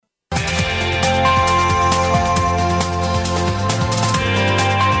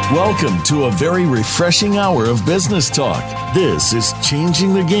Welcome to a very refreshing hour of business talk. This is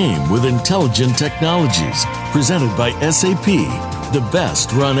Changing the Game with Intelligent Technologies, presented by SAP, the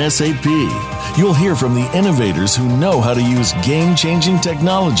best run SAP. You'll hear from the innovators who know how to use game-changing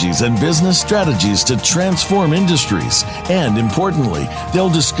technologies and business strategies to transform industries. And importantly, they'll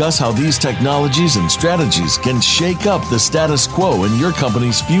discuss how these technologies and strategies can shake up the status quo in your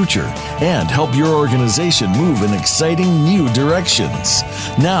company's future and help your organization move in exciting new directions.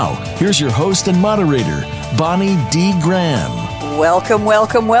 Now, here's your host and moderator, Bonnie D. Graham. Welcome,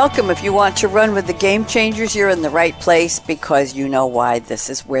 welcome, welcome. If you want to run with the game changers, you're in the right place because you know why. This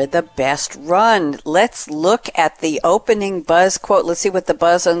is where the best run. Let's look at the opening buzz quote. Let's see what the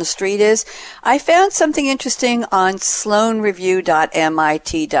buzz on the street is. I found something interesting on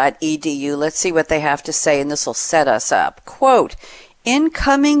sloanreview.mit.edu. Let's see what they have to say, and this will set us up. Quote, in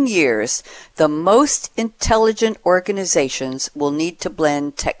coming years, the most intelligent organizations will need to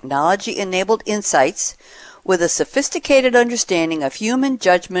blend technology-enabled insights with a sophisticated understanding of human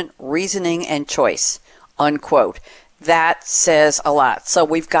judgment, reasoning, and choice, unquote. That says a lot. So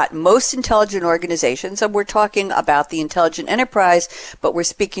we've got most intelligent organizations, and we're talking about the intelligent enterprise, but we're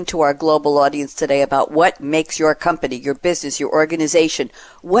speaking to our global audience today about what makes your company, your business, your organization,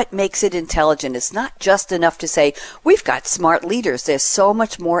 what makes it intelligent. It's not just enough to say, we've got smart leaders. There's so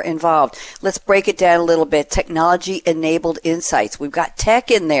much more involved. Let's break it down a little bit. Technology-enabled insights. We've got tech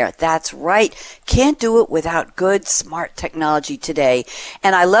in there. That's right. Can't do it without good, smart technology today.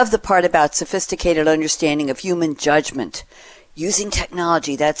 And I love the part about sophisticated understanding of human judgment. Using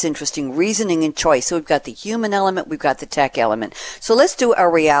technology, that's interesting. Reasoning and choice. So we've got the human element, we've got the tech element. So let's do a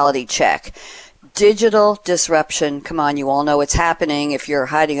reality check. Digital disruption. Come on, you all know it's happening. If you're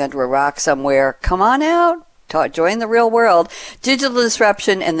hiding under a rock somewhere, come on out. Join the real world. Digital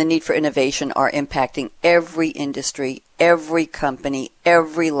disruption and the need for innovation are impacting every industry, every company,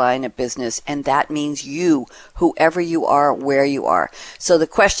 every line of business, and that means you, whoever you are, where you are. So the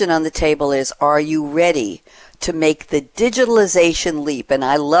question on the table is, are you ready to make the digitalization leap? And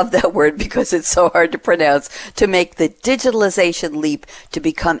I love that word because it's so hard to pronounce. To make the digitalization leap to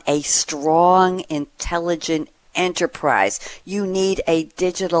become a strong, intelligent enterprise. You need a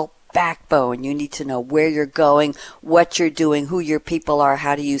digital backbone. You need to know where you're going, what you're doing, who your people are,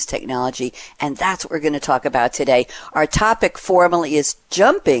 how to use technology. And that's what we're going to talk about today. Our topic formally is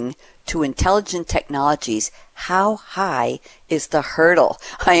jumping to intelligent technologies. How high is the hurdle?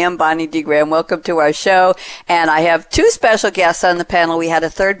 I am Bonnie D. Graham. Welcome to our show. And I have two special guests on the panel. We had a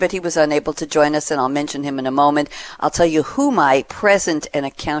third, but he was unable to join us, and I'll mention him in a moment. I'll tell you who my present and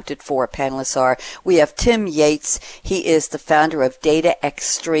accounted for panelists are. We have Tim Yates. He is the founder of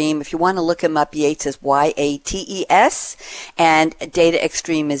DataXstream. If you want to look him up, Yates is Y-A-T-E-S, and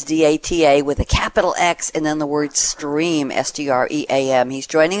DataXstream is D-A-T-A with a capital X and then the word stream, S-T-R-E-A-M. He's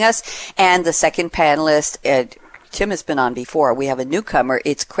joining us. And the second panelist, Tim has been on before. We have a newcomer.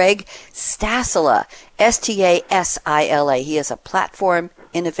 It's Craig Stasila, S-T-A-S-I-L-A. He is a platform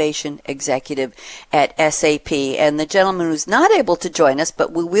innovation executive at SAP. And the gentleman who's not able to join us,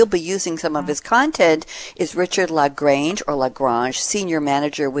 but we will be using some of his content, is Richard Lagrange, Senior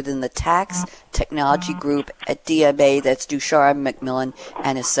Manager within the Tax Technology Group at DMA. That's Ducharme, Macmillan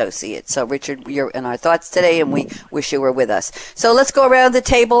and Associates. So, Richard, you're in our thoughts today, and we wish you were with us. So let's go around the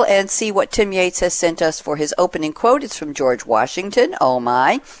table and see what Tim Yates has sent us for his opening quote. It's from George Washington. Oh,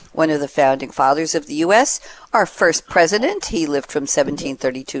 my. One of the founding fathers of the U.S., our first president. He lived from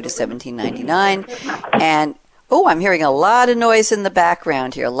 1732 to 1799. And I'm hearing a lot of noise in the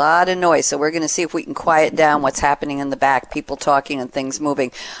background here, a lot of noise. So we're going to see if we can quiet down what's happening in the back, people talking and things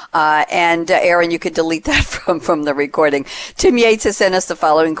moving. Aaron, you could delete that from the recording. Tim Yates has sent us the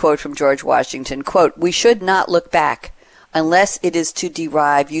following quote from George Washington. Quote, "We should not look back unless it is to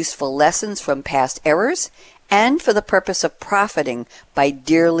derive useful lessons from past errors and for the purpose of profiting by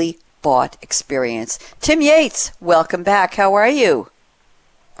dearly bought experience." Tim Yates, welcome back. How are you?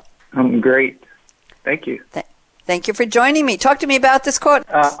 I'm great. Thank you. Thank you for joining me. Talk to me about this quote.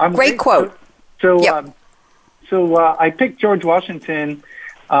 Great quote. So I picked George Washington.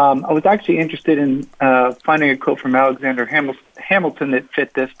 I was actually interested in finding a quote from Alexander Hamilton that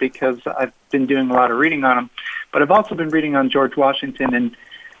fit this because I've been doing a lot of reading on him. But I've also been reading on George Washington, and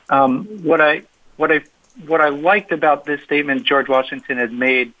what I liked about this statement George Washington had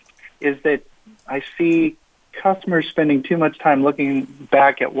made is that I see customers spending too much time looking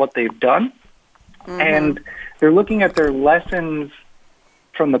back at what they've done, and they're looking at their lessons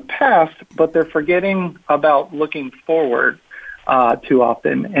from the past, but they're forgetting about looking forward too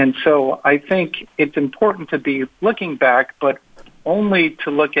often. And so I think it's important to be looking back, but only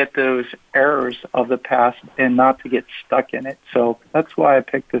to look at those errors of the past and not to get stuck in it. So that's why I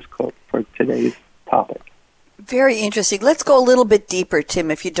picked this quote for today's topic. Very interesting. Let's go a little bit deeper,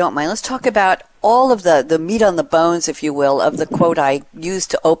 Tim, if you don't mind. Let's talk about all of the meat on the bones, if you will, of the quote I used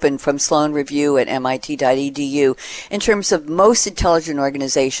to open from Sloan Review at MIT.edu in terms of most intelligent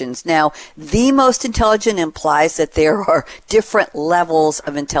organizations. Now, the most intelligent implies that there are different levels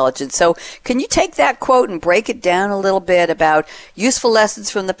of intelligence. So can you take that quote and break it down a little bit about useful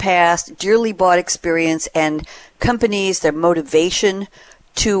lessons from the past, dearly bought experience, and companies, their motivation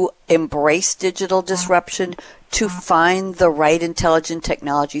to embrace digital disruption, to find the right intelligent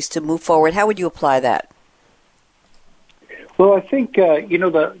technologies to move forward? How would you apply that? Well, I think,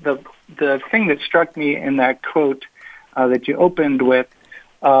 the thing that struck me in that quote that you opened with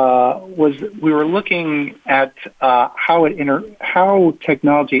was we were looking at how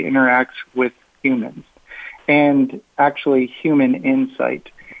technology interacts with humans and actually human insight.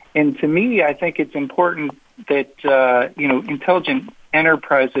 And to me, I think it's important that, intelligent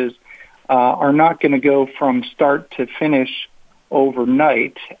enterprises are not going to go from start to finish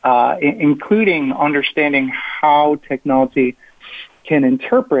overnight, including understanding how technology can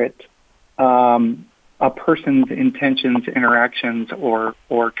interpret a person's intentions, interactions, or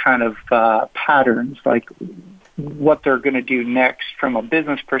kind of patterns, like what they're going to do next from a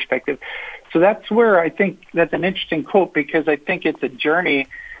business perspective. So that's where I think that's an interesting quote, because I think it's a journey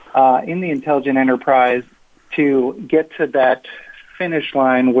in the intelligent enterprise to get to that finish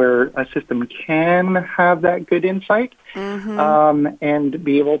line where a system can have that good insight and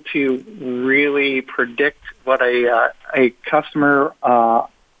be able to really predict what a customer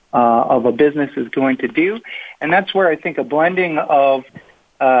of a business is going to do. And that's where I think a blending of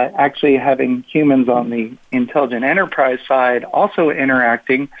actually having humans on the intelligent enterprise side also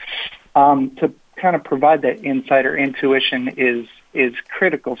interacting to kind of provide that insight or intuition is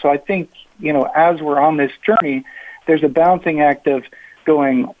critical. So I think, as we're on this journey, there's a balancing act of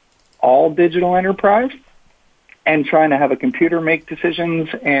going all digital enterprise and trying to have a computer make decisions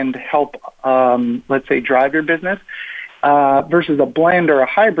and help, let's say, drive your business, versus a blend or a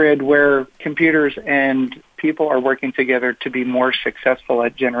hybrid where computers and people are working together to be more successful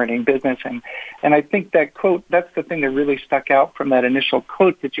at generating business. And I think that quote, that's the thing that really stuck out from that initial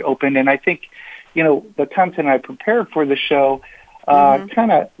quote that you opened. And I think, the content I prepared for the show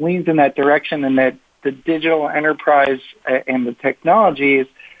kind of leans in that direction, and that the digital enterprise and the technologies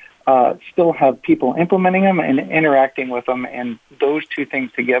still have people implementing them and interacting with them. And those two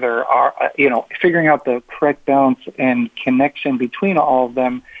things together are, figuring out the correct balance and connection between all of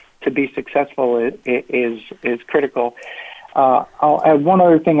them to be successful is critical. I'll add one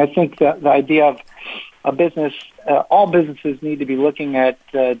other thing. I think that the idea of a business, all businesses need to be looking at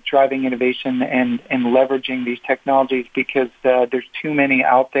driving innovation and leveraging these technologies, because there's too many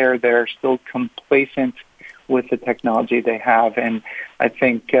out there that are still complacent with the technology they have. And I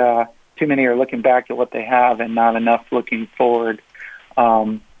think too many are looking back at what they have and not enough looking forward,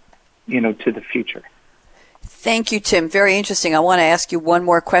 to the future. Thank you, Tim. Very interesting. I want to ask you one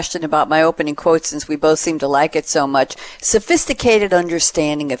more question about my opening quote, since we both seem to like it so much. Sophisticated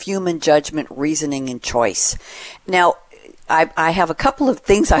understanding of human judgment, reasoning, and choice. Now, I have a couple of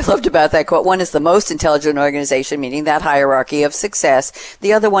things I loved about that quote. One is the most intelligent organization, meaning that hierarchy of success.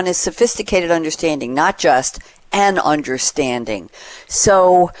 The other one is sophisticated understanding, not just an understanding.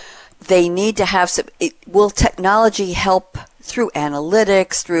 So they need to have will technology help through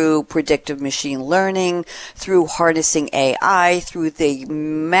analytics, through predictive machine learning, through harnessing AI, through the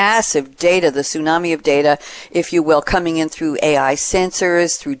massive data, the tsunami of data, if you will, coming in through AI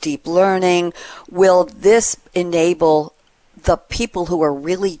sensors, through deep learning? Will this enable the people who are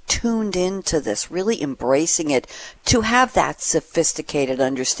really tuned into this, really embracing it, to have that sophisticated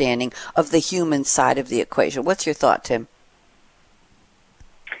understanding of the human side of the equation? What's your thought, Tim?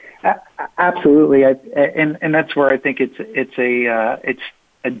 Absolutely, and that's where I think it's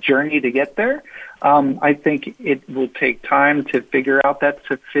a journey to get there. I think it will take time to figure out that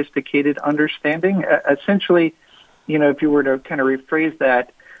sophisticated understanding. Essentially, if you were to kind of rephrase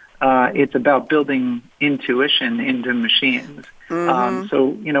that, it's about building intuition into machines.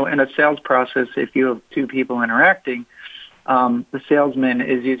 So, in a sales process, if you have two people interacting, the salesman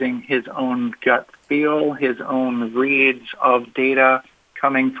is using his own gut feel, his own reads of data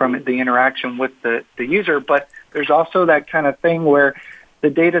coming from the interaction with the user. But there's also that kind of thing where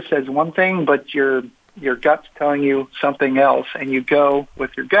the data says one thing, but your gut's telling you something else, and you go with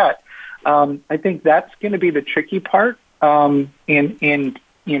your gut. I think that's going to be the tricky part in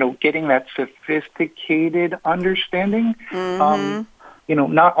getting that sophisticated understanding.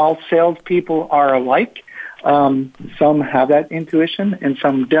 Not all salespeople are alike. Some have that intuition and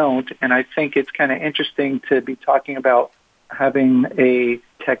some don't. And I think it's kind of interesting to be talking about having a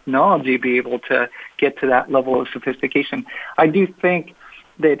technology be able to get to that level of sophistication. I do think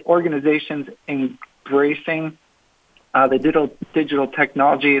that organizations embracing the digital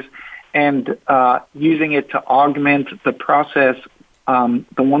technologies and using it to augment the process, the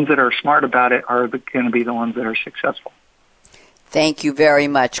ones that are smart about it are going to be the ones that are successful. Thank you very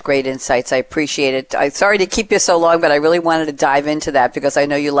much. Great insights. I appreciate it. I'm sorry to keep you so long, but I really wanted to dive into that because I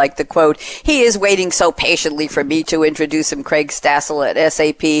know you like the quote. He is waiting so patiently for me to introduce him, Craig Stasila at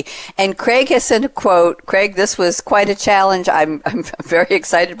SAP. And Craig has sent a quote. Craig, this was quite a challenge. I'm very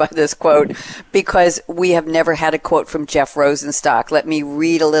excited by this quote because we have never had a quote from Jeff Rosenstock. Let me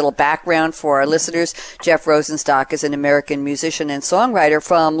read a little background for our listeners. Jeff Rosenstock is an American musician and songwriter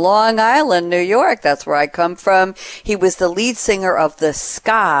from Long Island, New York. That's where I come from. He was the lead singer of the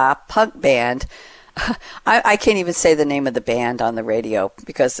ska punk band. I can't even say the name of the band on the radio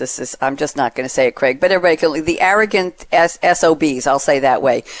because I'm just not going to say it, Craig, but everybody can, the Arrogant SOBs, I'll say that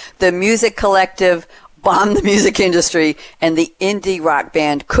way. The music collective bombed the music industry and the indie rock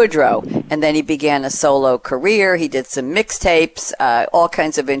band Kudrow. And then he began a solo career. He did some mixtapes, all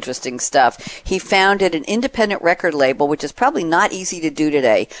kinds of interesting stuff. He founded an independent record label, which is probably not easy to do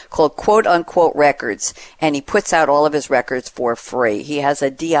today, called Quote Unquote Records. And he puts out all of his records for free. He has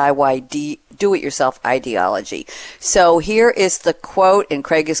a DIY, do-it-yourself ideology. So here is the quote, and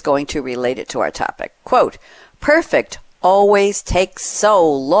Craig is going to relate it to our topic. Quote, "Perfect always takes so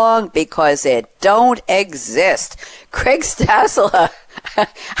long because it don't exist." Craig Stasila,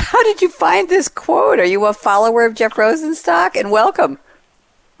 how did you find this quote? Are you a follower of Jeff Rosenstock? And welcome.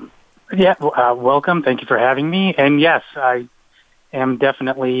 Yeah, welcome. Thank you for having me. And yes, I am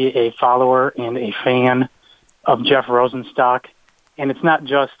definitely a follower and a fan of Jeff Rosenstock. And it's not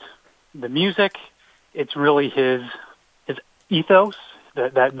just the music; it's really his ethos,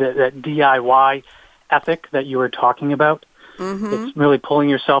 that DIY ethic that you were talking about. Mm-hmm. It's really pulling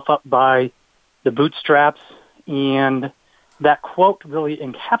yourself up by the bootstraps, and that quote really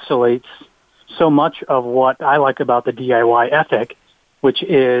encapsulates so much of what I like about the DIY ethic, which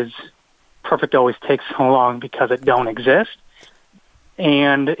is perfect always takes so long because it don't exist.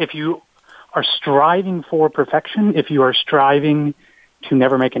 And if you are striving for perfection, if you are striving to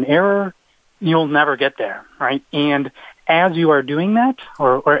never make an error, you'll never get there, right? And as you are doing that,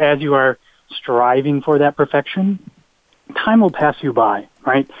 or as you are striving for that perfection, time will pass you by,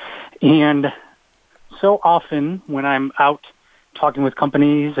 right? And so often when I'm out talking with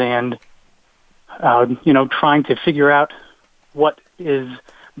companies and, trying to figure out what is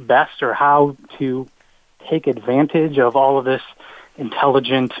best or how to take advantage of all of this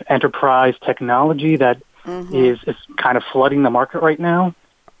intelligent enterprise technology that is kind of flooding the market right now,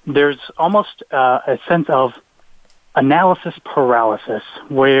 there's almost a sense of analysis paralysis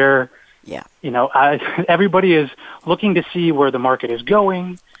where everybody is looking to see where the market is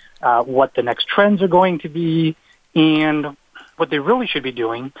going, what the next trends are going to be, and what they really should be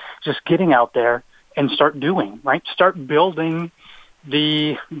doing is just getting out there and start doing, right? Start building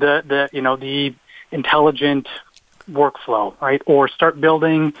the intelligent workflow, right? Or start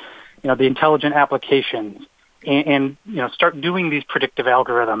building, the intelligent applications and start doing these predictive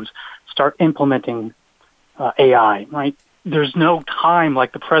algorithms, start implementing AI, right? There's no time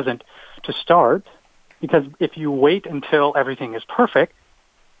like the present to start, because if you wait until everything is perfect,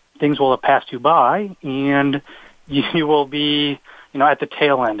 things will have passed you by, and you will be, at the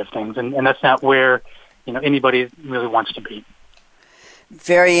tail end of things, and that's not where, anybody really wants to be.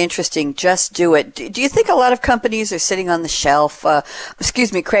 Very interesting. Just do it. Do you think a lot of companies are sitting on the shelf?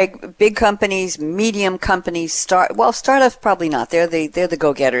 Craig, big companies, medium companies, startups probably not. They're the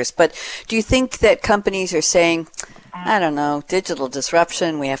go-getters. But do you think that companies are saying, I don't know, digital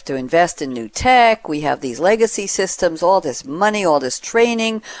disruption, we have to invest in new tech, we have these legacy systems, all this money, all this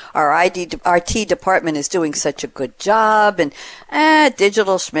training, our IT department is doing such a good job, and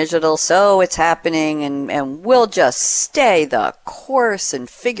digital schmigital, so it's happening, and we'll just stay the course and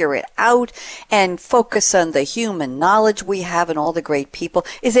figure it out and focus on the human knowledge we have and all the great people.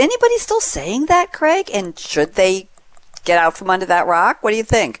 Is anybody still saying that, Craig? And should they get out from under that rock? What do you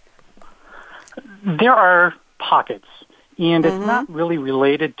think? There are pockets, and it's not really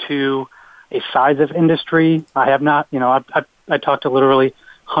related to a size of industry. I have not, I talk to literally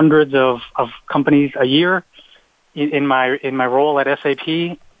hundreds of companies a year in my role at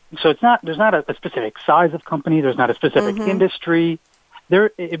SAP. So there's not a specific size of company. There's not a specific industry.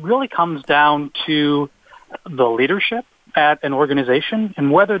 It really comes down to the leadership at an organization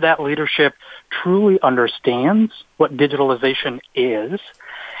and whether that leadership truly understands what digitalization is,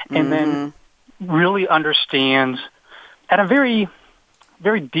 and then really understands at a very,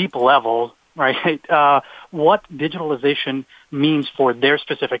 very deep level, right, what digitalization means for their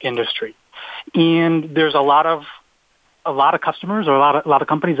specific industry. And there's a lot of customers or a lot of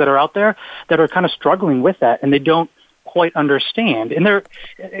companies that are out there that are kind of struggling with that, and they don't quite understand. And they're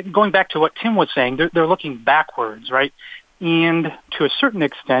going back to what Tim was saying. They're looking backwards, right? And to a certain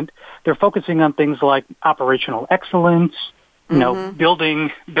extent, they're focusing on things like operational excellence, you know,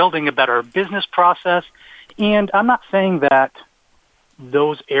 building a better business process. And I'm not saying that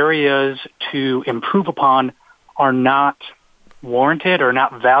those areas to improve upon are not warranted or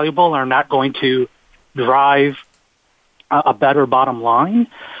not valuable or not going to drive a better bottom line,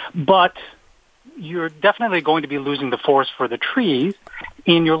 but you're definitely going to be losing the forest for the trees,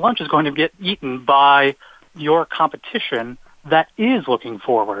 and your lunch is going to get eaten by your competition that is looking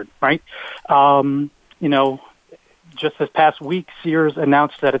forward, right? You know, just this past week, Sears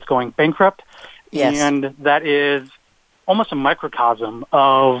announced that it's going bankrupt, and that is almost a microcosm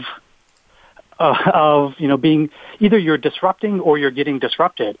of you know, being either you're disrupting or you're getting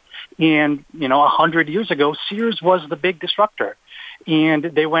disrupted. And, you know, 100 years ago, Sears was the big disruptor. And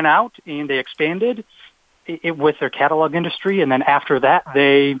they went out and they expanded with their catalog industry. And then after that,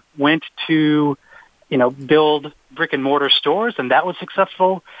 they went to, you know, build brick and mortar stores, and that was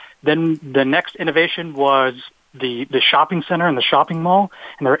successful. Then the next innovation was the shopping center and the shopping mall,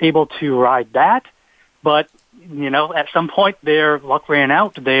 and they're able to ride that. But, you know, at some point their luck ran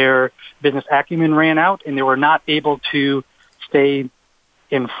out, their business acumen ran out, and they were not able to stay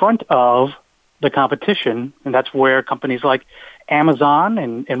in front of the competition. And that's where companies like Amazon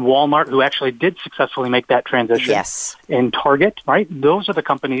and Walmart, who actually did successfully make that transition, and Target, right? Those are the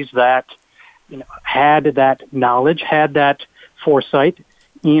companies that, you know, had that knowledge, had that foresight,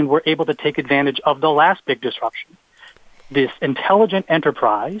 and were able to take advantage of the last big disruption. This intelligent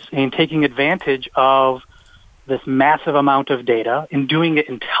enterprise and taking advantage of this massive amount of data and doing it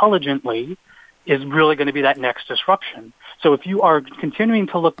intelligently is really going to be that next disruption. So if you are continuing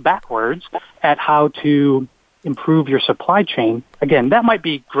to look backwards at how to improve your supply chain, again, that might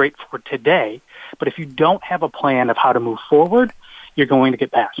be great for today, but if you don't have a plan of how to move forward, you're going to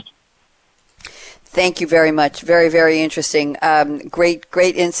get past. Thank you very much. Very, very interesting. Great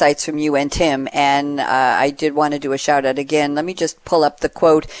insights from you and Tim. And I did want to do a shout out again. Let me just pull up the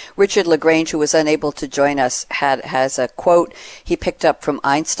quote. Richard LaGrange, who was unable to join us, has a quote he picked up from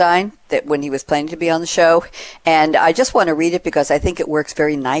Einstein that when he was planning to be on the show. And I just want to read it because I think it works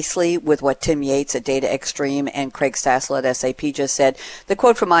very nicely with what Tim Yates at DataXstream and Craig Stasila at SAP just said. The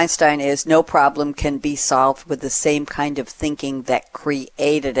quote from Einstein is, "No problem can be solved with the same kind of thinking that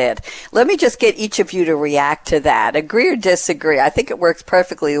created it." Let me just get each of you to react to that. Agree or disagree? I think it works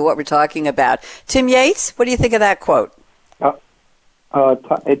perfectly with what we're talking about. Tim Yates, what do you think of that quote?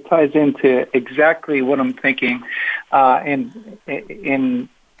 It ties into exactly what I'm thinking in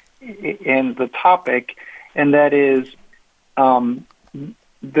the topic, and that is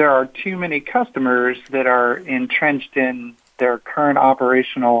there are too many customers that are entrenched in their current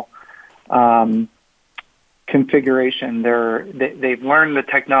operational configuration. They've learned the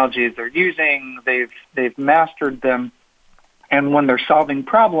technologies they're using, they've mastered them, and when they're solving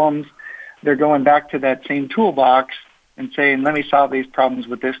problems, they're going back to that same toolbox and saying, let me solve these problems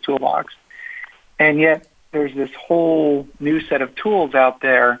with this toolbox. And yet there's this whole new set of tools out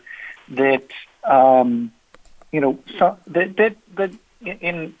there that that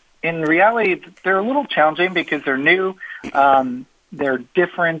in reality they're a little challenging because they're new, they're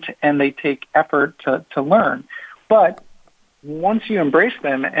different, and they take effort to learn. But once you embrace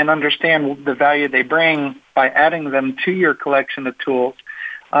them and understand the value they bring by adding them to your collection of tools,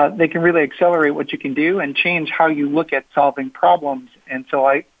 they can really accelerate what you can do and change how you look at solving problems. And so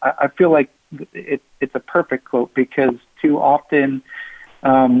I feel like it's a perfect quote because too often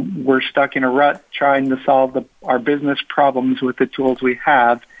we're stuck in a rut trying to solve our business problems with the tools we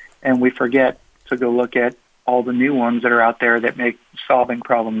have, and we forget to go look at all the new ones that are out there that make solving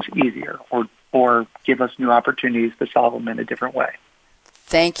problems easier or give us new opportunities to solve them in a different way.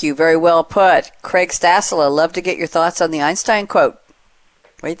 Thank you. Very well put. Craig Stasila, love to get your thoughts on the Einstein quote.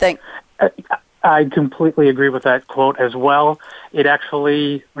 What do you think? I completely agree with that quote as well. It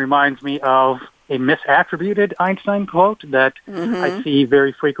actually reminds me of a misattributed Einstein quote that I see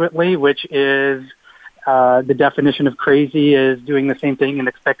very frequently, which is the definition of crazy is doing the same thing and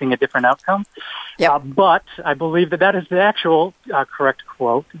expecting a different outcome. Yep. But I believe that is the actual correct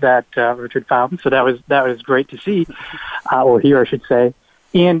quote that Richard found. So that was great to see, or hear, I should say.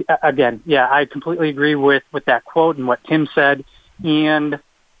 And again, I completely agree with that quote and what Tim said. And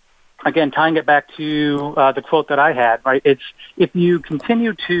again, tying it back to the quote that I had, right? It's if you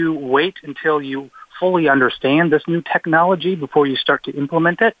continue to wait until you fully understand this new technology before you start to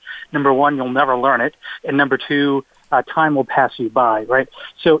implement it, number one, you'll never learn it, and number two, time will pass you by, right?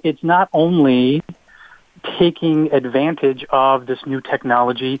 So it's not only taking advantage of this new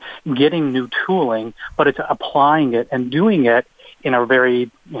technology, getting new tooling, but it's applying it and doing it in a very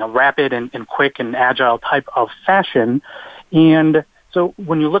rapid and quick and agile type of fashion. And so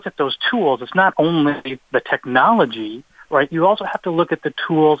when you look at those tools, it's not only the technology, right? You also have to look at the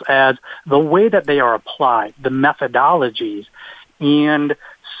tools as the way that they are applied, the methodologies. And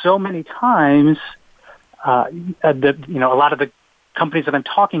so many times, a lot of the companies that I'm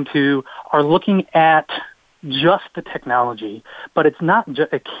talking to are looking at just the technology, but it's not.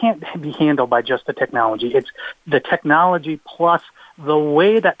 It can't be handled by just the technology. It's the technology plus the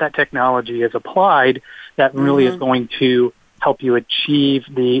way that technology is applied that really is going to help you achieve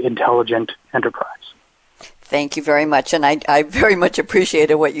the intelligent enterprise. Thank you very much. And I very much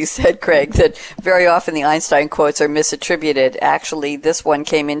appreciated what you said, Craig, that very often the Einstein quotes are misattributed. Actually, this one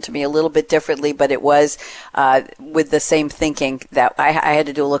came into me a little bit differently, but it was with the same thinking that I had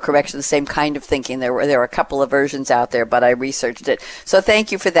to do a little correction, the same kind of thinking. There were a couple of versions out there, but I researched it. So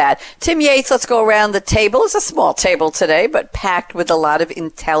thank you for that. Tim Yates, let's go around the table. It's a small table today, but packed with a lot of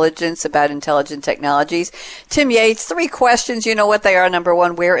intelligence about intelligent technologies. Tim Yates, 3 questions. You know what they are. Number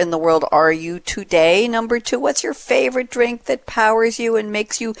 1, where in the world are you today? Number 2, what's your favorite drink that powers you and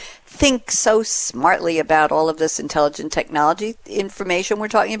makes you think so smartly about all of this intelligent technology information we're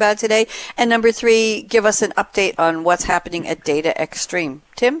talking about today? And number 3, give us an update on what's happening at DataXstream.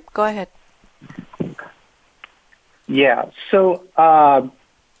 Tim, go ahead. Yeah. So I'm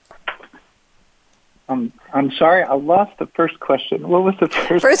sorry, I lost the first question. What was the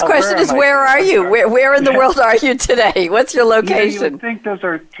first? First question is where are you? Where in the world are you today? What's your location? You would think those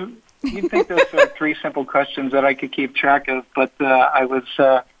are. You'd think those are 3 simple questions that I could keep track of, but I was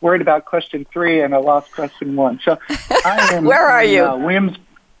worried about question 3 and I lost question 1. So I am. Where are you?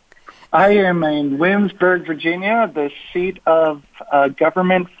 I am in Williamsburg, Virginia, the seat of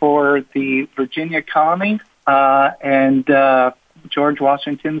government for the Virginia colony and George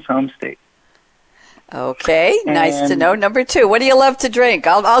Washington's home state. Okay, nice to know. Number 2, what do you love to drink?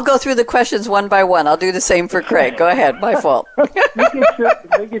 I'll go through the questions one by one. I'll do the same for Craig. Go ahead. My fault.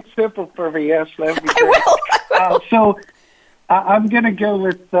 Make it simple for me. Yes, that'd be great. I will. So I'm going to go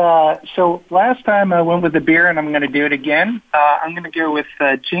with. So last time I went with the beer, and I'm going to do it again. I'm going to go with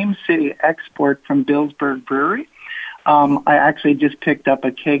James City Export from Billsburg Brewery. I actually just picked up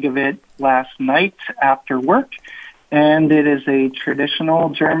a keg of it last night after work, and it is a traditional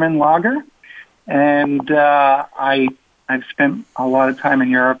German lager. And I've spent a lot of time in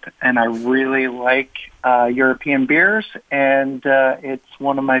Europe, and I really like European beers, and it's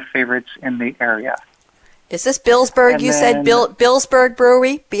one of my favorites in the area. Is this Billsburg? And you said Billsburg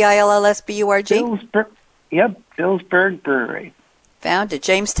Brewery, Billsburg? Yep, Billsburg Brewery. Found at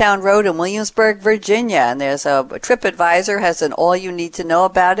Jamestown Road in Williamsburg, Virginia, and there's a TripAdvisor has an all you need to know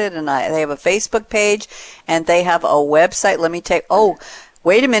about it, and they have a Facebook page, and they have a website. Let me take.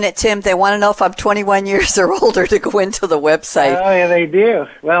 Wait a minute, Tim. They want to know if I'm 21 years or older to go into the website. Oh, yeah, they do.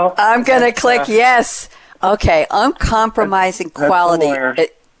 Well, I'm going to click yes. Okay, uncompromising quality.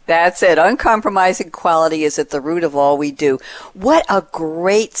 That's it. Uncompromising quality is at the root of all we do. What a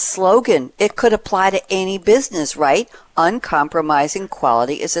great slogan. It could apply to any business, right? Uncompromising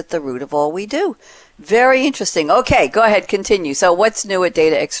quality is at the root of all we do. Very interesting. Okay, go ahead. Continue. So what's new at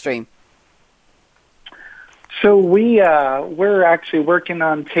DataXstream? So we're actually working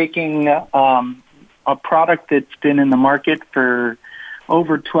on taking a product that's been in the market for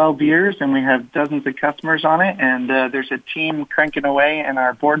over 12 years, and we have dozens of customers on it. And there's a team cranking away in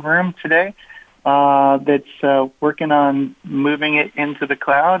our boardroom today that's working on moving it into the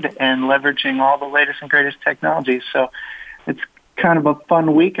cloud and leveraging all the latest and greatest technologies. So it's kind of a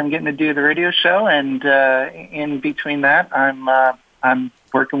fun week. I'm getting to do the radio show, and in between that, I'm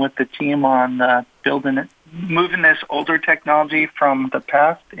working with the team on moving this older technology from the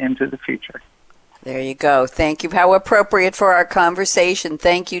past into the future. There you go. Thank you. How appropriate for our conversation.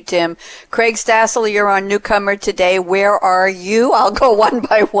 Thank you, Tim. Craig Stasila, you're on Newcomer today. Where are you? I'll go one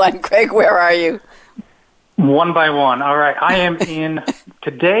by one. Craig, where are you? One by one. All right. I am in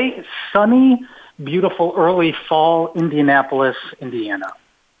today, sunny, beautiful early fall Indianapolis, Indiana.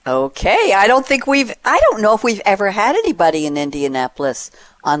 Okay, I don't know if we've ever had anybody in Indianapolis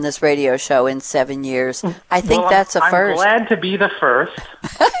on this radio show in 7 years. I think that's a first. I'm glad to be the first,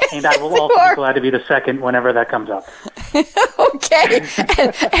 and I will also be glad to be the second whenever that comes up. Okay,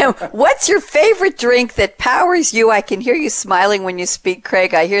 and what's your favorite drink that powers you? I can hear you smiling when you speak,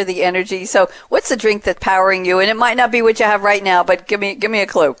 Craig. I hear the energy. So what's the drink that's powering you? And it might not be what you have right now, but give me a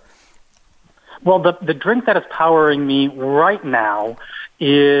clue. Well, the drink that is powering me right now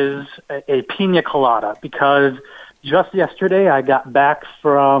is a pina colada, because just yesterday I got back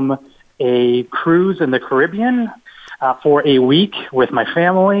from a cruise in the Caribbean for a week with my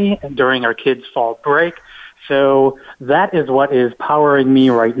family during our kids' fall break. So that is what is powering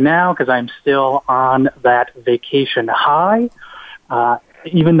me right now, because I'm still on that vacation high.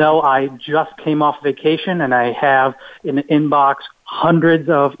 Even though I just came off vacation and I have in the inbox hundreds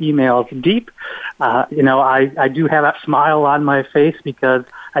of emails deep, I do have that smile on my face because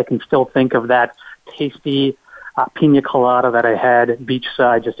I can still think of that tasty pina colada that I had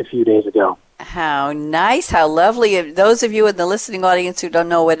beachside just a few days ago. How nice, how lovely. Those of you in the listening audience who don't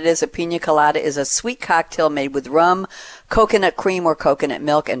know what it is, a pina colada is a sweet cocktail made with rum, coconut cream or coconut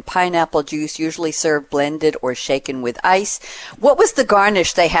milk, and pineapple juice, usually served blended or shaken with ice. What was the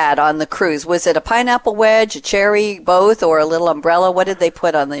garnish they had on the cruise? Was it a pineapple wedge, a cherry, both, or a little umbrella? What did they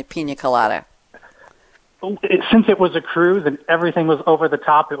put on the pina colada? Since it was a cruise and everything was over the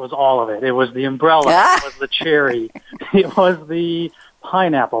top, it was all of it. It was the umbrella, it was the cherry, it was the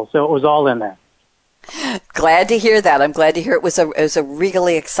pineapple, so it was all in there. Glad to hear that. I'm glad to hear it was a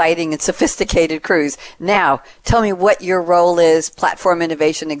really exciting and sophisticated cruise. Now, tell me what your role is, Platform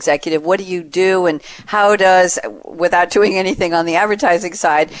Innovation Executive. What do you do, and how does, without doing anything on the advertising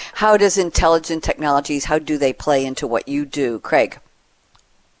side, how does intelligent technologies, how do they play into what you do? Craig?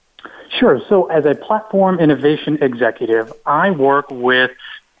 Sure. So as a Platform Innovation Executive, I work with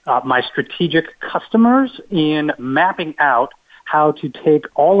my strategic customers in mapping out how to take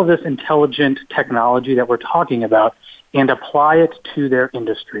all of this intelligent technology that we're talking about and apply it to their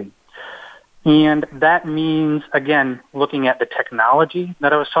industry. And that means, again, looking at the technology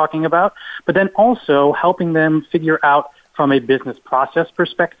that I was talking about, but then also helping them figure out from a business process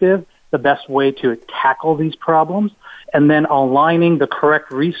perspective the best way to tackle these problems, and then aligning the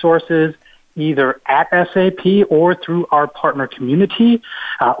correct resources either at SAP or through our partner community,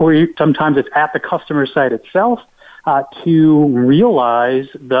 or sometimes it's at the customer site itself, to realize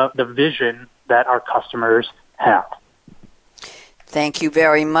the vision that our customers have. Thank you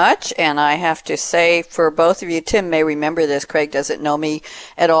very much. And I have to say, for both of you, Tim may remember this. Craig doesn't know me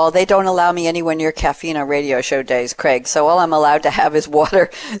at all. They don't allow me anywhere near caffeine on radio show days, Craig. So all I'm allowed to have is water.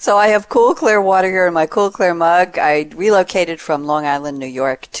 So I have cool, clear water here in my cool, clear mug. I relocated from Long Island, New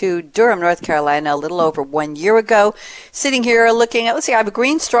York to Durham, North Carolina a little over 1 year ago. Sitting here looking at, I have a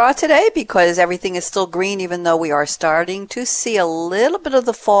green straw today because everything is still green, even though we are starting to see a little bit of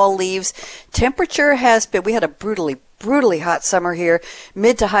the fall leaves. Temperature has been, we had a brutally hot summer here,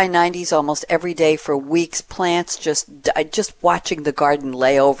 mid to high 90s almost every day for weeks. Plants just watching the garden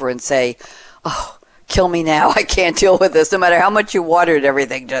lay over and say, oh, kill me now. I can't deal with this. No matter how much you watered,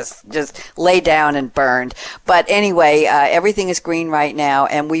 everything just lay down and burned. But anyway, everything is green right now,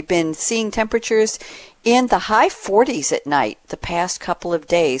 and we've been seeing temperatures in the high 40s at night the past couple of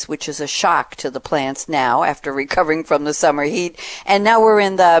days, which is a shock to the plants now after recovering from the summer heat. And now we're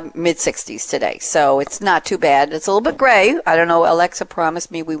in the mid 60s today. So it's not too bad. It's a little bit gray. I don't know. Alexa promised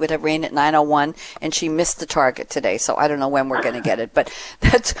me we would have rain at 9:01 and she missed the target today. So I don't know when we're going to get it, but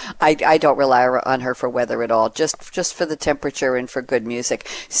I don't rely on her for weather at all. Just for the temperature and for good music.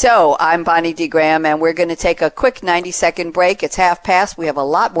 So I'm Bonnie D. Graham, and we're going to take a quick 90-second break. It's 1:30. We have a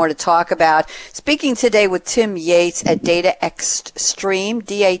lot more to talk about. Speaking today with Tim Yates at DataXstream,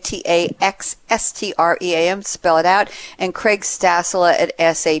 DATAXstream, spell it out, and Craig Stasila at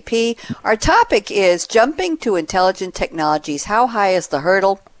SAP. Our topic is jumping to intelligent technologies. How high is the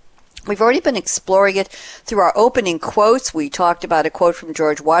hurdle? We've already been exploring it through our opening quotes. We talked about a quote from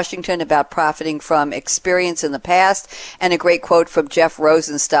George Washington about profiting from experience in the past, and a great quote from Jeff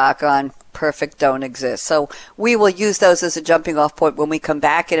Rosenstock on perfect don't exist. So we will use those as a jumping off point. When we come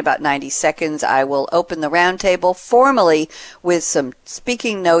back in about 90 seconds, I will open the roundtable formally with some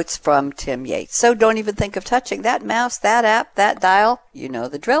speaking notes from Tim Yates. So don't even think of touching that mouse, that app, that dial. You know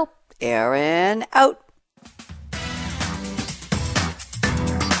the drill. Aaron out.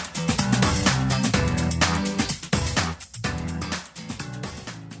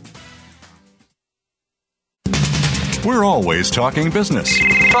 We're always talking business.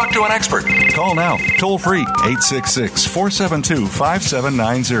 Talk to an expert. Call now, toll free,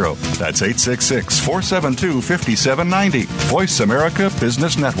 866-472-5790. That's 866-472-5790. Voice America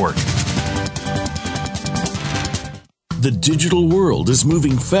Business Network. The digital world is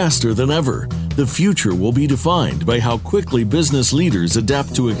moving faster than ever. The future will be defined by how quickly business leaders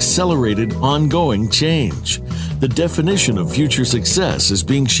adapt to accelerated, ongoing change. The definition of future success is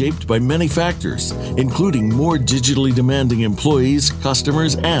being shaped by many factors, including more digitally demanding employees,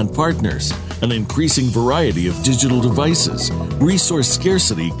 customers, and partners, an increasing variety of digital devices, resource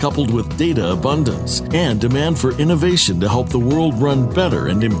scarcity coupled with data abundance, and demand for innovation to help the world run better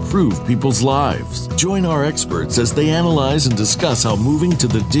and improve people's lives. Join our experts as they analyze and discuss how moving to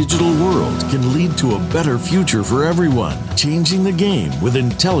the digital world can lead to a better future for everyone. Changing the Game with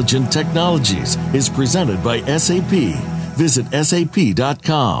Intelligent Technologies is presented by SAP. Visit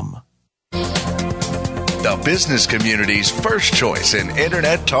sap.com. The business community's first choice in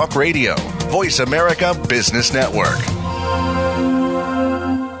Internet Talk Radio. Voice America Business Network.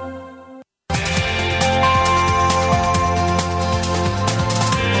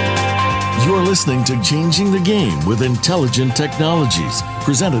 You're listening to Changing the Game with Intelligent Technologies,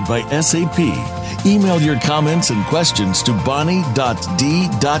 presented by SAP. Email your comments and questions to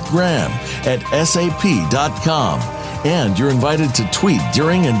bonnie.d.graham@sap.com. And you're invited to tweet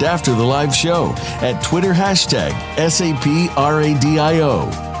during and after the live show at Twitter #SAPRADIO.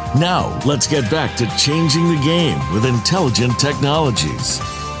 Now, let's get back to Changing the Game with Intelligent Technologies.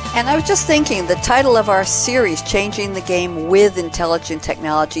 And I was just thinking, the title of our series, Changing the Game with Intelligent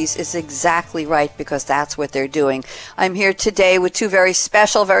Technologies, is exactly right, because that's what they're doing. I'm here today with two very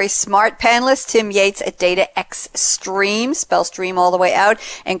special, very smart panelists, Tim Yates at DataXstream, spell stream all the way out,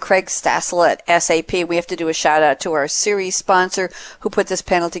 and Craig Stasila at SAP. We have to do a shout out to our series sponsor who put this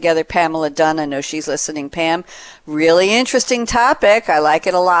panel together, Pamela Dunn. I know she's listening, Pam. Really interesting topic. I like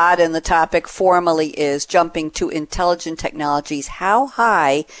it a lot. And the topic formally is jumping to intelligent technologies. How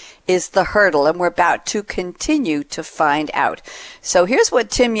high is the hurdle? And we're about to continue to find out. So here's what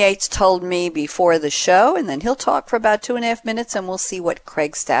Tim Yates told me before the show, and then he'll talk for about 2.5 minutes, and we'll see what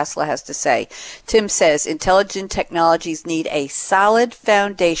Craig Stasila has to say. Tim says intelligent technologies need a solid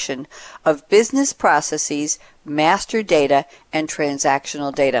foundation of business processes, master data, and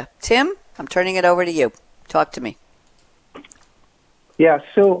transactional data. Tim, I'm turning it over to you. Talk to me. Yeah,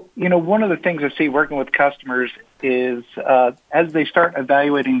 so, one of the things I see working with customers is as they start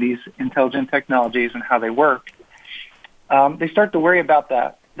evaluating these intelligent technologies and how they work, they start to worry about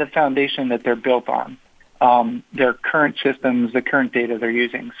the foundation that they're built on, their current systems, the current data they're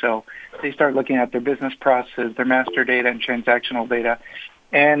using. So they start looking at their business processes, their master data and transactional data,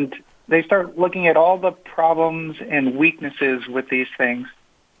 and they start looking at all the problems and weaknesses with these things.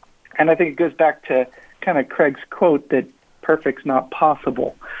 And I think it goes back to kind of Craig's quote that perfect's not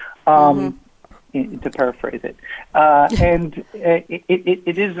possible. To paraphrase it. And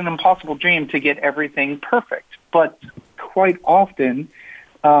it is an impossible dream to get everything perfect. But quite often,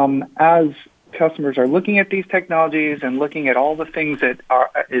 as customers are looking at these technologies and looking at all the things that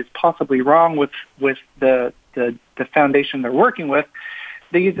is possibly wrong with the foundation they're working with,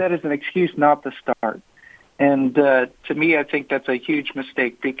 they use that as an excuse not to start. And to me, I think that's a huge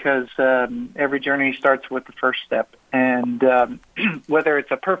mistake, because every journey starts with the first step. And whether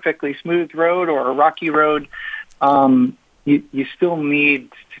it's a perfectly smooth road or a rocky road, you still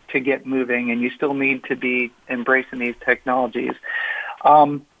need to get moving, and you still need to be embracing these technologies.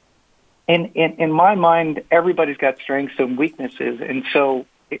 In my mind, everybody's got strengths and weaknesses. And so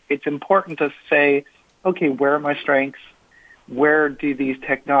it's important to say, okay, where are my strengths? Where do these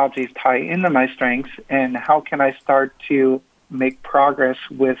technologies tie into my strengths, and how can I start to make progress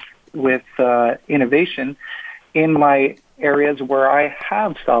with innovation in my areas where I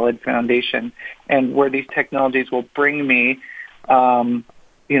have solid foundation, and where these technologies will bring me,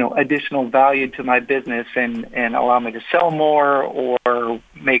 additional value to my business and allow me to sell more, or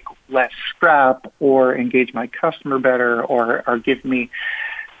make less scrap, or engage my customer better, or give me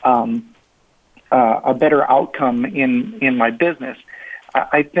a better outcome in my business.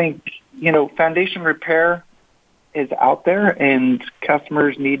 I think, foundation repair is out there, and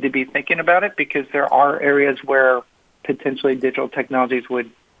customers need to be thinking about it, because there are areas where potentially digital technologies would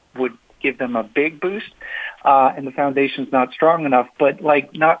give them a big boost, and the foundation's not strong enough. But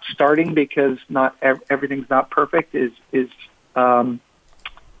not starting because not everything's not perfect is kind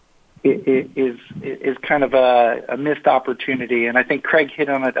of a missed opportunity. And I think Craig hit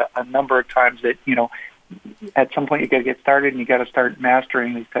on it a number of times that, at some point you got to get started and you got to start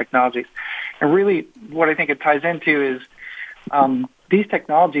mastering these technologies. And really what I think it ties into is these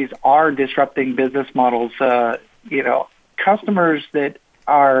technologies are disrupting business models. Customers that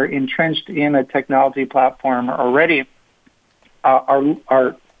are entrenched in a technology platform already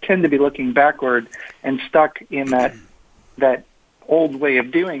are tend to be looking backward and stuck in that old way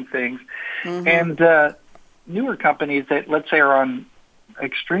of doing things. And newer companies that, let's say, are on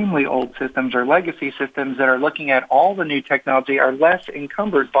extremely old systems or legacy systems that are looking at all the new technology are less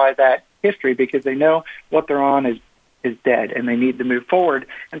encumbered by that history because they know what they're on is dead and they need to move forward.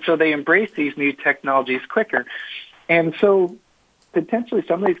 And so they embrace these new technologies quicker. And so potentially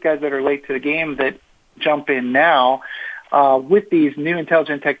some of these guys that are late to the game that jump in now with these new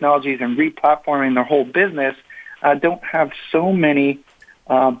intelligent technologies and replatforming their whole business don't have so many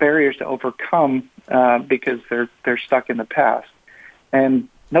barriers to overcome because they're stuck in the past. And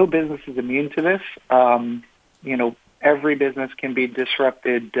no business is immune to this. Every business can be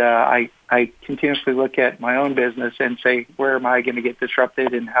disrupted. I continuously look at my own business and say, where am I going to get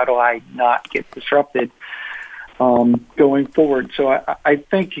disrupted and how do I not get disrupted going forward? So I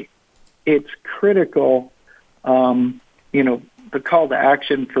think it's critical, the call to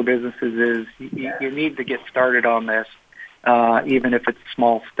action for businesses is you need to get started on this, even if it's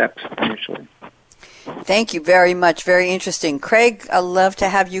small steps initially. Thank you very much. Very interesting. Craig, I'd love to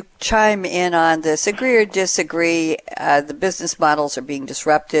have you chime in on this. Agree or disagree? The business models are being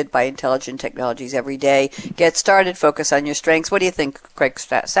disrupted by intelligent technologies every day. Get started. Focus on your strengths. What do you think, Craig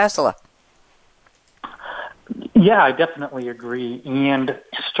Stasila? Yeah, I definitely agree. And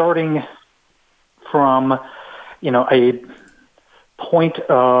starting from, a point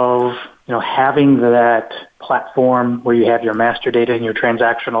of, having that platform where you have your master data and your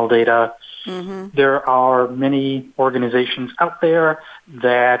transactional data, there are many organizations out there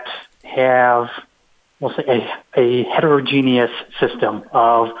that have, we'll say, a heterogeneous system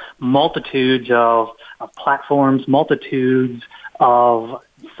of multitudes of platforms, multitudes of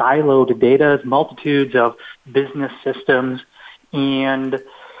siloed data, multitudes of business systems, and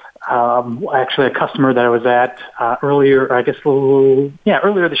actually a customer that I was at earlier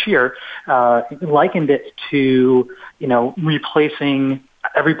this year, likened it to, replacing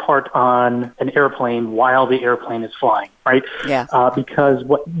every part on an airplane while the airplane is flying, right? Yeah. Because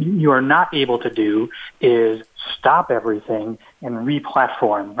what you are not able to do is stop everything and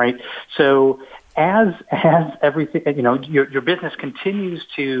re-platform, right? So as everything, your business continues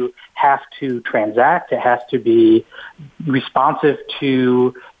to have to transact, it has to be responsive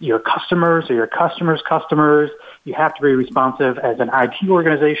to your customers or your customers' customers. You have to be responsive as an IT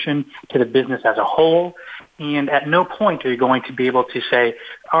organization to the business as a whole. And at no point are you going to be able to say,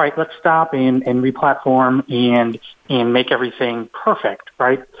 all right, let's stop and re-platform and make everything perfect,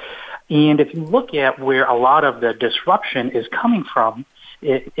 right? And if you look at where a lot of the disruption is coming from,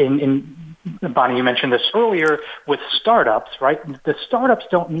 Bonnie, you mentioned this earlier with startups, right? The startups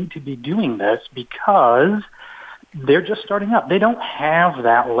don't need to be doing this because they're just starting up. They don't have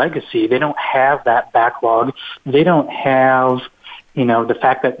that legacy. They don't have that backlog. They don't have, the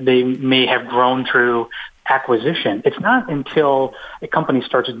fact that they may have grown through acquisition. It's not until a company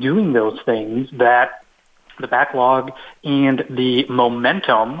starts doing those things that the backlog and the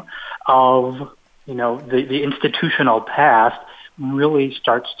momentum of, the institutional past really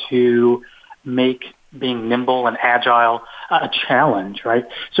starts to make being nimble and agile a challenge, right?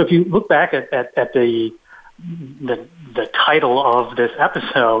 So if you look back at the title of this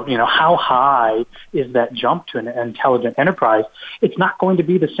episode, how high is that jump to an intelligent enterprise? It's not going to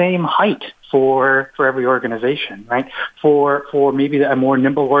be the same height for every organization, right? For maybe a more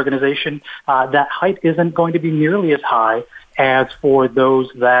nimble organization, that height isn't going to be nearly as high as for those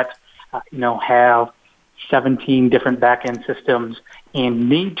that, have 17 different back-end systems and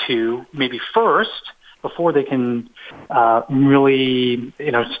need to maybe first, before they can really,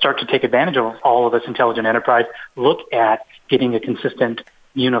 start to take advantage of all of this intelligent enterprise, look at getting a consistent,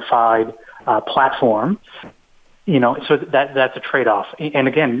 unified platform. So that's a trade-off. And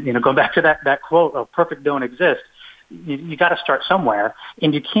again, going back to that quote of perfect don't exist, you got to start somewhere,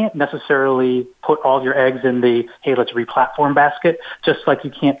 and you can't necessarily put all your eggs in the, hey, let's re-platform basket, just like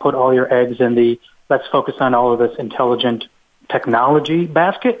you can't put all your eggs in the, let's focus on all of this intelligent technology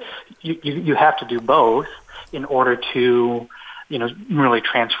basket. You have to do both in order to, really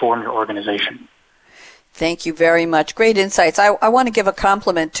transform your organization. Thank you very much. Great insights. I want to give a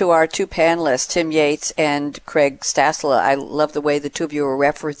compliment to our two panelists, Tim Yates and Craig Stasila. I love the way the two of you are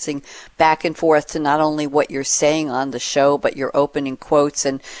referencing back and forth to not only what you're saying on the show, but your opening quotes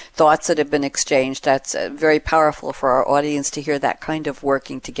and thoughts that have been exchanged. That's very powerful for our audience to hear that kind of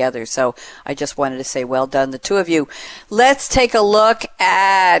working together. So I just wanted to say well done, the two of you. Let's take a look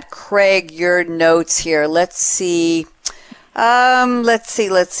at, Craig, your notes here. Let's see. Let's see.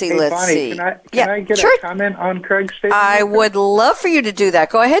 Hey, Bonnie, can I get a comment on Craig's statement? I would love for you to do that.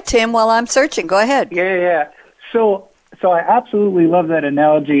 Go ahead, Tim, while I'm searching. Go ahead. Yeah. So I absolutely love that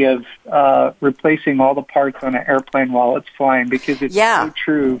analogy of replacing all the parts on an airplane while it's flying, because it's so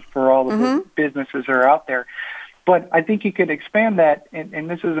true for all the businesses that are out there. But I think you could expand that, and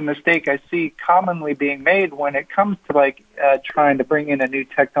this is a mistake I see commonly being made when it comes to trying to bring in a new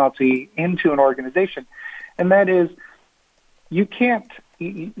technology into an organization, and that is you can't.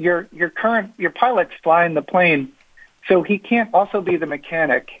 Your pilot's flying the plane, so he can't also be the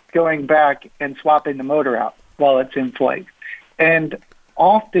mechanic going back and swapping the motor out while it's in flight. And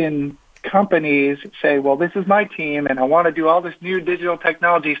often companies say, well, this is my team, and I want to do all this new digital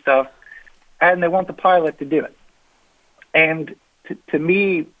technology stuff, and they want the pilot to do it. And to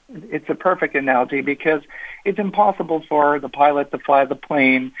me, it's a perfect analogy, because it's impossible for the pilot to fly the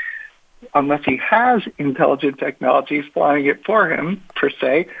plane unless he has intelligent technologies flying it for him, per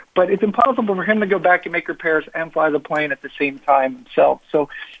se. But it's impossible for him to go back and make repairs and fly the plane at the same time himself. So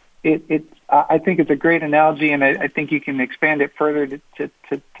I think it's a great analogy, and I think you can expand it further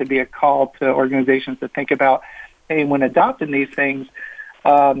to be a call to organizations to think about, hey, when adopting these things,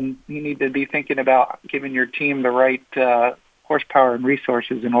 you need to be thinking about giving your team the right horsepower and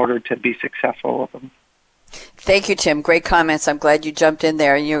resources in order to be successful with them. Thank you, Tim. Great comments. I'm glad you jumped in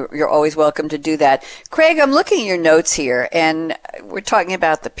there, and you're always welcome to do that. Craig, I'm looking at your notes here, and we're talking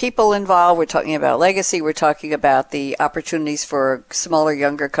about the people involved. We're talking about legacy. We're talking about the opportunities for smaller,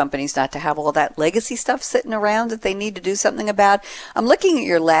 younger companies not to have all that legacy stuff sitting around that they need to do something about. I'm looking at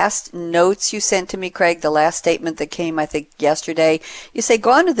your last notes you sent to me, Craig, the last statement that came, I think, yesterday. You say,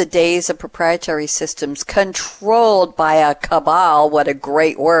 gone are the days of proprietary systems controlled by a cabal, what a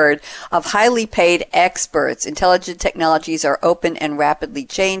great word, of highly paid experts. Intelligent technologies are open and rapidly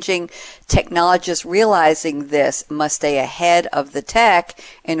changing. Technologists realizing this must stay ahead of the tech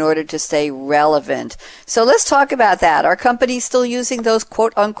in order to stay relevant. So let's talk about that. Are companies still using those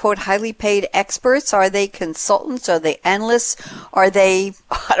quote unquote highly paid experts? Are they consultants? Are they analysts? Are they,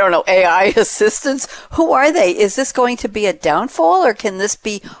 AI assistants? Who are they? Is this going to be a downfall, or can this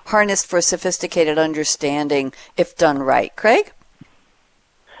be harnessed for sophisticated understanding if done right? Craig?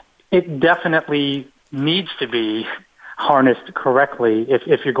 It definitely needs to be harnessed correctly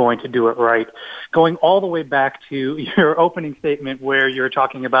if you're going to do it right. Going all the way back to your opening statement where you're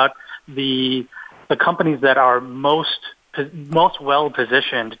talking about the companies that are most well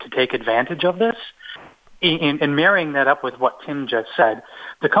positioned to take advantage of this, and marrying that up with what Tim just said,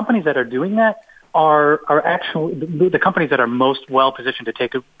 the companies that are doing that are actually the companies that are most well positioned to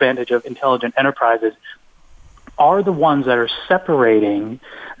take advantage of intelligent enterprises are the ones that are separating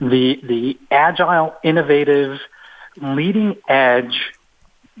the agile, innovative, leading-edge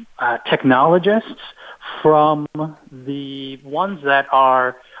technologists from the ones that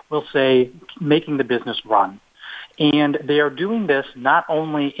are, we'll say, making the business run. And they are doing this not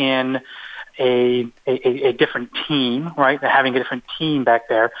only in a different team, right? They're having a different team back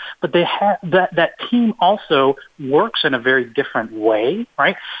there, but they have that team also works in a very different way,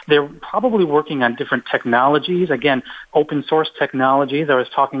 right? They're probably working on different technologies, again, open source technologies. I was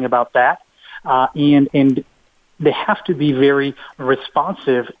talking about that, and they have to be very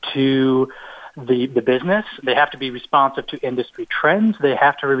responsive to the business. They have to be responsive to industry trends. They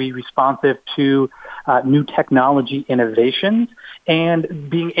have to be responsive to new technology innovations. And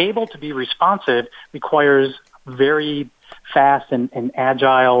being able to be responsive requires very fast and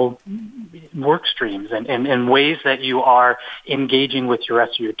agile work streams and ways that you are engaging with the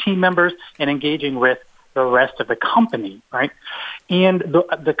rest of your team members and engaging with the rest of the company, right? And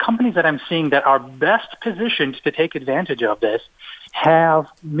the companies that I'm seeing that are best positioned to take advantage of this have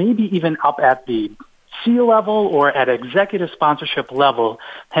maybe even up at the C-level or at executive sponsorship level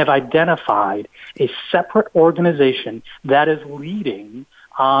have identified a separate organization that is leading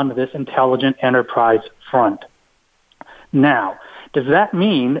on this intelligent enterprise front. Now, does that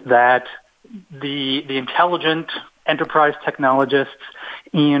mean that the intelligent enterprise technologists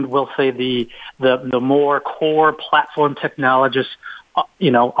and we'll say the more core platform technologists,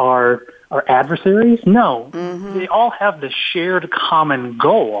 are adversaries? No, They all have the shared common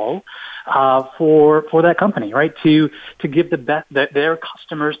goal for that company, right? To give their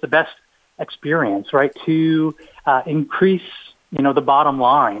customers the best experience, right? To increase the bottom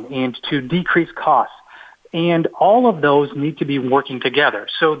line and to decrease costs, and all of those need to be working together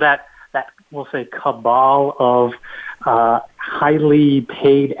so that we'll say cabal of highly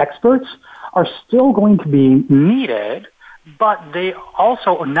paid experts are still going to be needed, but they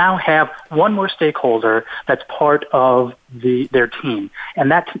also now have one more stakeholder that's part of their team,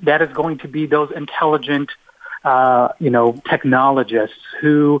 and that is going to be those intelligent technologists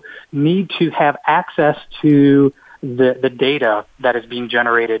who need to have access to the data that is being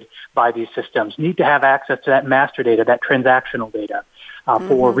generated by these systems, need to have access to that master data, that transactional data,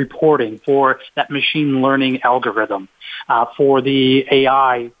 for reporting, for that machine learning algorithm, for the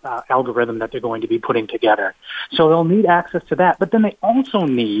AI algorithm that they're going to be putting together. So they'll need access to that, but then they also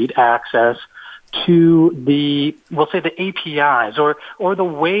need access to we'll say the APIs or the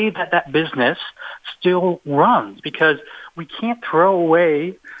way that business still runs, because we can't throw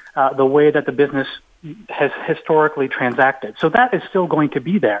away the way that the business has historically transacted. So that is still going to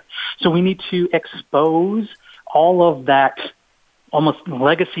be there. So we need to expose all of that almost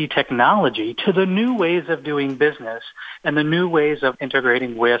legacy technology to the new ways of doing business and the new ways of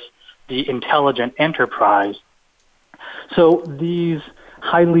integrating with the intelligent enterprise. So these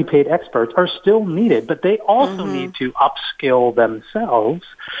highly paid experts are still needed, but they also need to upskill themselves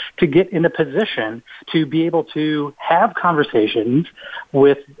to get in a position to be able to have conversations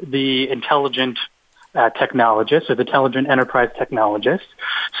with the intelligent technologists or the intelligent enterprise technologists,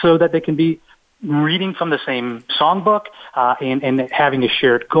 so that they can be reading from the same songbook and having a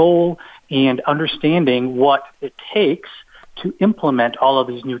shared goal and understanding what it takes to implement all of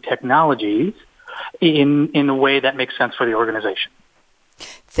these new technologies in a way that makes sense for the organization.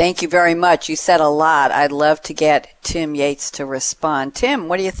 Thank you very much. You said a lot. I'd love to get Tim Yates to respond. Tim,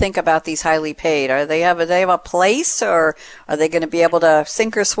 what do you think about these highly paid? Do they have a place, or are they going to be able to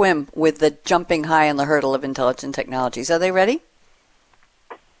sink or swim with the jumping high on the hurdle of intelligent technologies? Are they ready?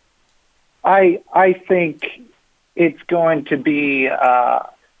 I think it's going to be, I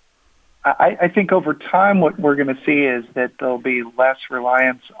think over time what we're going to see is that there'll be less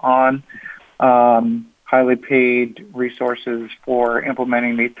reliance on highly paid resources for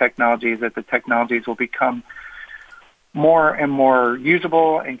implementing these technologies, that the technologies will become more and more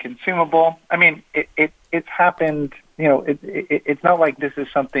usable and consumable. I mean, it's happened, it's not like this is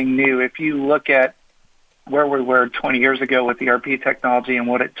something new. If you look at where we were 20 years ago with ERP technology and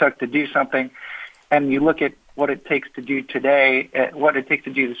what it took to do something, and you look at what it takes to do today, what it takes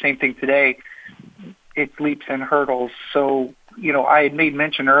to do the same thing today, it's leaps and hurdles. So, I had made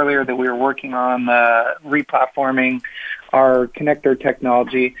mention earlier that we were working on replatforming our connector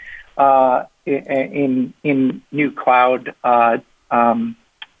technology in new cloud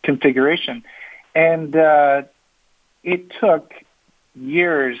configuration. And it took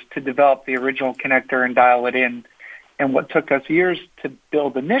years to develop the original connector and dial it in. And what took us years to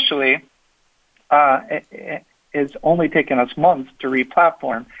build initially is only taken us months to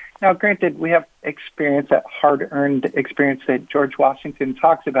replatform. Now, granted, we have experience, that hard-earned experience that George Washington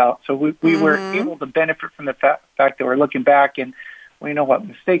talks about. So we were able to benefit from the fact that we're looking back and we know what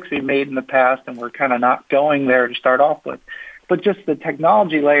mistakes we made in the past, and we're kind of not going there to start off with. But just the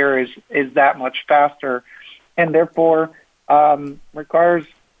technology layer is that much faster, and therefore requires,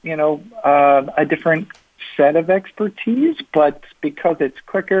 a different set of expertise, but because it's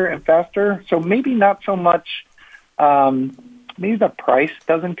quicker and faster, so maybe not so much, maybe the price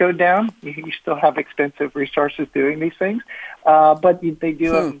doesn't go down. You still have expensive resources doing these things, but they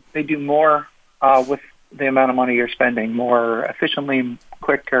do more with the amount of money you're spending, more efficiently,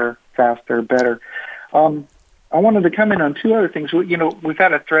 quicker, faster, better. I wanted to comment on two other things. We've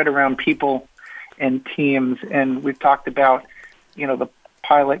had a thread around people and teams, and we've talked about, the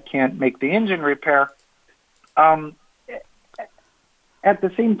pilot can't make the engine repair. At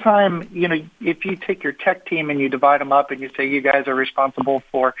the same time, if you take your tech team and you divide them up and you say you guys are responsible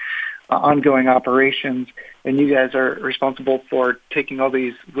for ongoing operations and you guys are responsible for taking all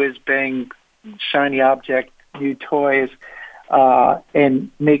these whiz-bang, shiny object, new toys, and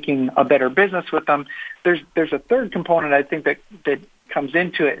making a better business with them, there's a third component I think that comes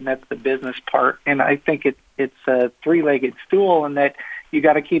into it, and that's the business part. And I think it's a three-legged stool in that you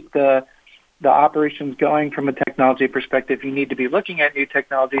got to keep the operations going from a technology perspective. You need to be looking at new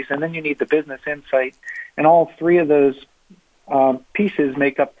technologies, and then you need the business insight. And all three of those pieces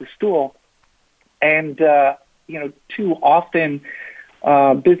make up the stool. And, too often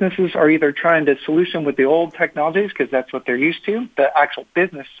businesses are either trying to solution with the old technologies because that's what they're used to, the actual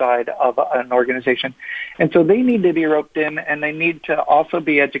business side of an organization. And so they need to be roped in, and they need to also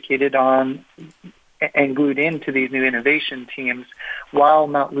be educated on and glued into these new innovation teams while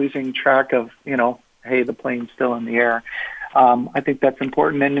not losing track of, hey, the plane's still in the air. I think that's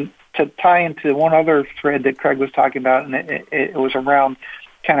important. And to tie into one other thread that Craig was talking about, and it was around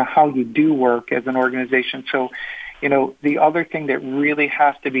kind of how you do work as an organization. So, the other thing that really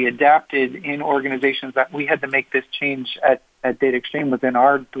has to be adapted in organizations that we had to make this change at DataXstream within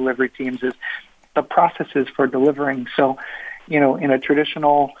our delivery teams is the processes for delivering. So, in a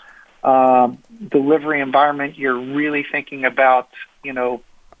traditional delivery environment, you're really thinking about,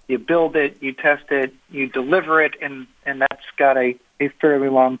 you build it, you test it, you deliver it, and that's got a fairly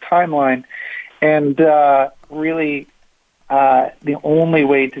long timeline. And really, the only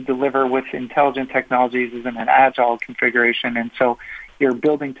way to deliver with intelligent technologies is in an agile configuration. And so you're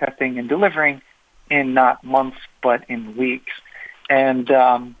building, testing, and delivering in not months, but in weeks. And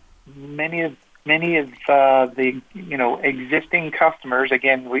many of the existing customers,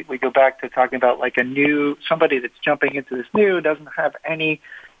 again, we go back to talking about like somebody that's jumping into this new, doesn't have any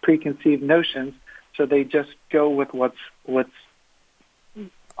preconceived notions, so they just go with what's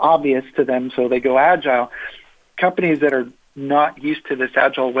obvious to them, so they go agile. Companies that are not used to this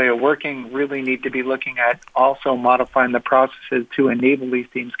agile way of working really need to be looking at also modifying the processes to enable these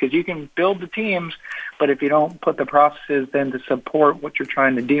teams, because you can build the teams, but if you don't put the processes then to support what you're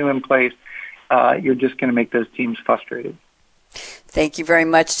trying to do in place, you're just going to make those teams frustrated. Thank you very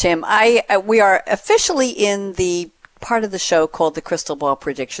much, Tim. We are officially in the part of the show called the Crystal Ball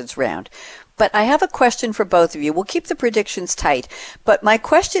Predictions Round. But I have a question for both of you. We'll keep the predictions tight. But my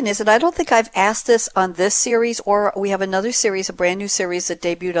question is, and I don't think I've asked this on this series, or we have another series, a brand new series that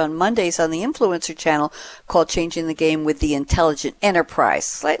debuted on Mondays on the Influencer channel called Changing the Game with the Intelligent Enterprise.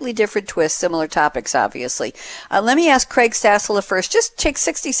 Slightly different twist, similar topics, obviously. Let me ask Craig Stasila first. Just take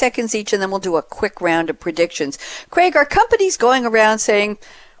 60 seconds each, and then we'll do a quick round of predictions. Craig, are companies going around saying,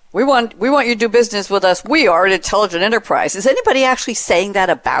 We want you to do business with us. We are an intelligent enterprise. Is anybody actually saying that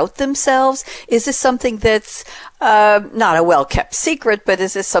about themselves? Is this something that's not a well-kept secret, but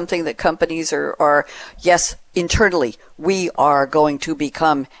is this something that companies are, yes, internally, we are going to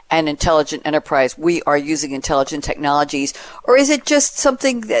become an intelligent enterprise. We are using intelligent technologies. Or is it just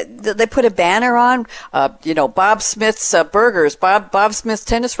something that they put a banner on? Bob Smith's burgers, Bob Smith's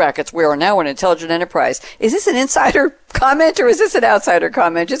tennis rackets. We are now an intelligent enterprise. Is this an insider comment or is this an outsider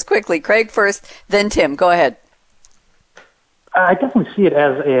comment? Just quickly, Craig first, then Tim. Go ahead. I definitely see it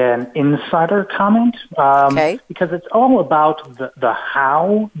as an insider comment, because it's all about the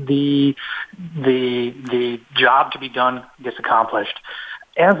how the job to be done gets accomplished.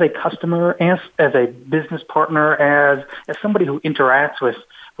 As a customer, as a business partner, as somebody who interacts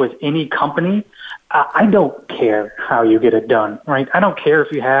with any company, I don't care how you get it done, right? I don't care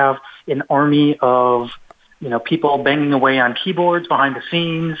if you have an army of people banging away on keyboards behind the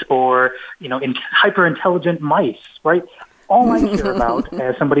scenes, or hyper intelligent mice, right? All I care about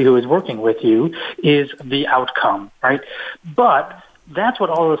as somebody who is working with you is the outcome, right? But that's what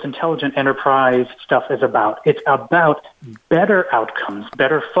all this intelligent enterprise stuff is about. It's about better outcomes,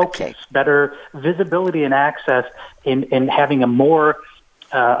 better focus, better visibility and access, in having a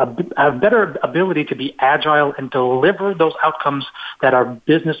better ability to be agile and deliver those outcomes that our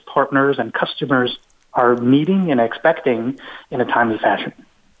business partners and customers are needing and expecting in a timely fashion.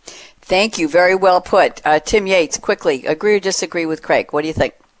 Thank you. Very well put. Tim Yates, quickly, agree or disagree with Craig? What do you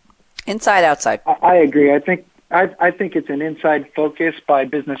think? Inside, outside? I agree. I think it's an inside focus by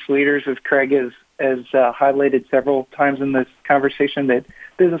business leaders, as Craig has highlighted several times in this conversation, that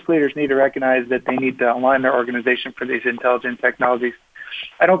business leaders need to recognize that they need to align their organization for these intelligent technologies.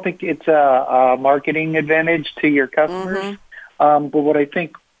 I don't think it's a marketing advantage to your customers, but what I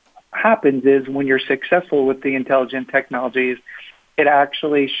think happens is when you're successful with the intelligent technologies, it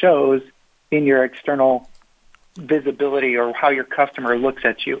actually shows in your external visibility or how your customer looks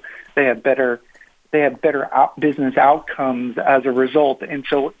at you. They have better business outcomes as a result, and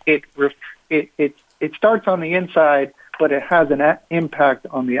so it starts on the inside, but it has an impact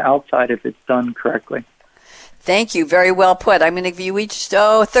on the outside if it's done correctly. Thank you. Very well put. I'm going to give you each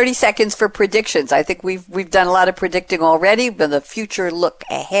 30 seconds for predictions. I think we've done a lot of predicting already, but the future look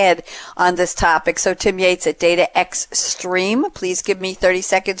ahead on this topic. So Tim Yates at DataXstream, please give me 30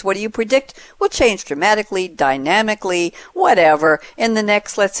 seconds. What do you predict will change dramatically, dynamically, whatever, in the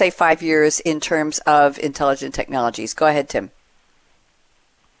next, let's say, 5 years in terms of intelligent technologies? Go ahead, Tim.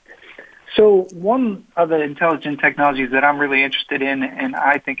 So one of the intelligent technologies that I'm really interested in and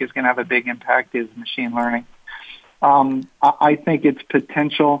I think is going to have a big impact is machine learning. I think its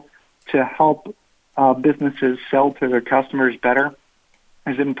potential to help businesses sell to their customers better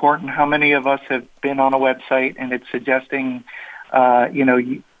is important. How many of us have been on a website and it's suggesting,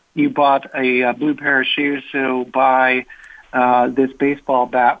 you bought a blue pair of shoes, so buy this baseball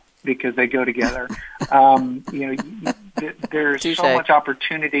bat because they go together. There's so much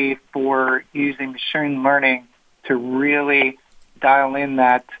opportunity for using machine learning to really dial in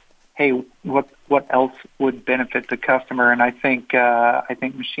that, hey, what else would benefit the customer? And I think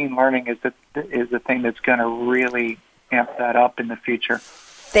machine learning is the thing that's going to really amp that up in the future.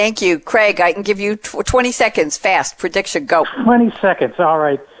 Thank you, Craig. I can give you 20 seconds. Fast prediction. Go. 20 seconds. All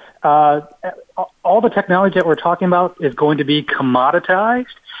right. all the technology that we're talking about is going to be commoditized,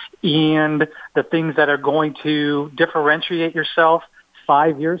 and the things that are going to differentiate yourself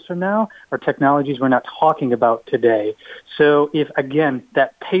 5 years from now are technologies we're not talking about today. So if, again,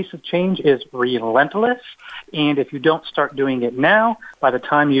 that pace of change is relentless, and if you don't start doing it now, by the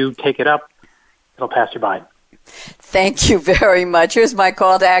time you take it up, it'll pass you by. Thank you very much. Here's my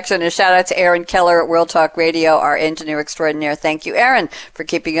call to action. A shout out to Aaron Keller at World Talk Radio, our engineer extraordinaire. Thank you, Aaron, for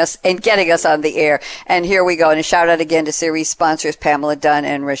keeping us and getting us on the air. And here we go. And a shout out again to series sponsors Pamela Dunn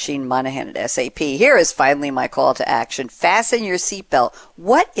and Rasheen Monahan at SAP. Here is finally my call to action. Fasten your seatbelt.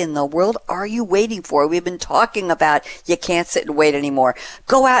 What in the world are you waiting for? We've been talking about you can't sit and wait anymore.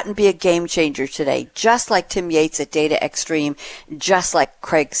 Go out and be a game changer today, just like Tim Yates at DataXstream, just like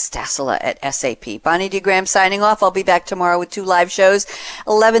Craig Stasila at SAP. Bonnie D. Graham signing off. I'll be back tomorrow with 2 live shows,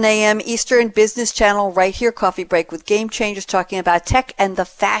 11 a.m. Eastern, Business Channel right here, Coffee Break with Game Changers, talking about tech and the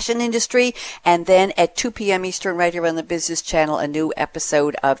fashion industry. And then at 2 p.m. Eastern, right here on the Business Channel, a new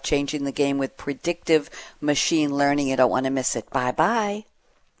episode of Changing the Game with predictive machine learning. You don't want to miss it. Bye-bye.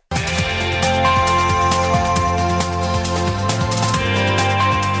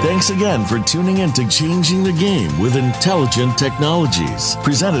 Thanks again for tuning in to Changing the Game with Intelligent Technologies,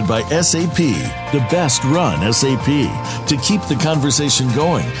 presented by SAP, the best run SAP. To keep the conversation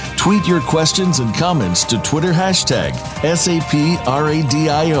going, tweet your questions and comments to Twitter hashtag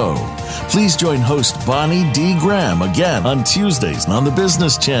 #SAPRADIO. Please join host Bonnie D. Graham again on Tuesdays on the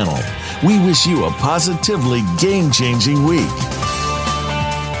Business Channel. We wish you a positively game-changing week.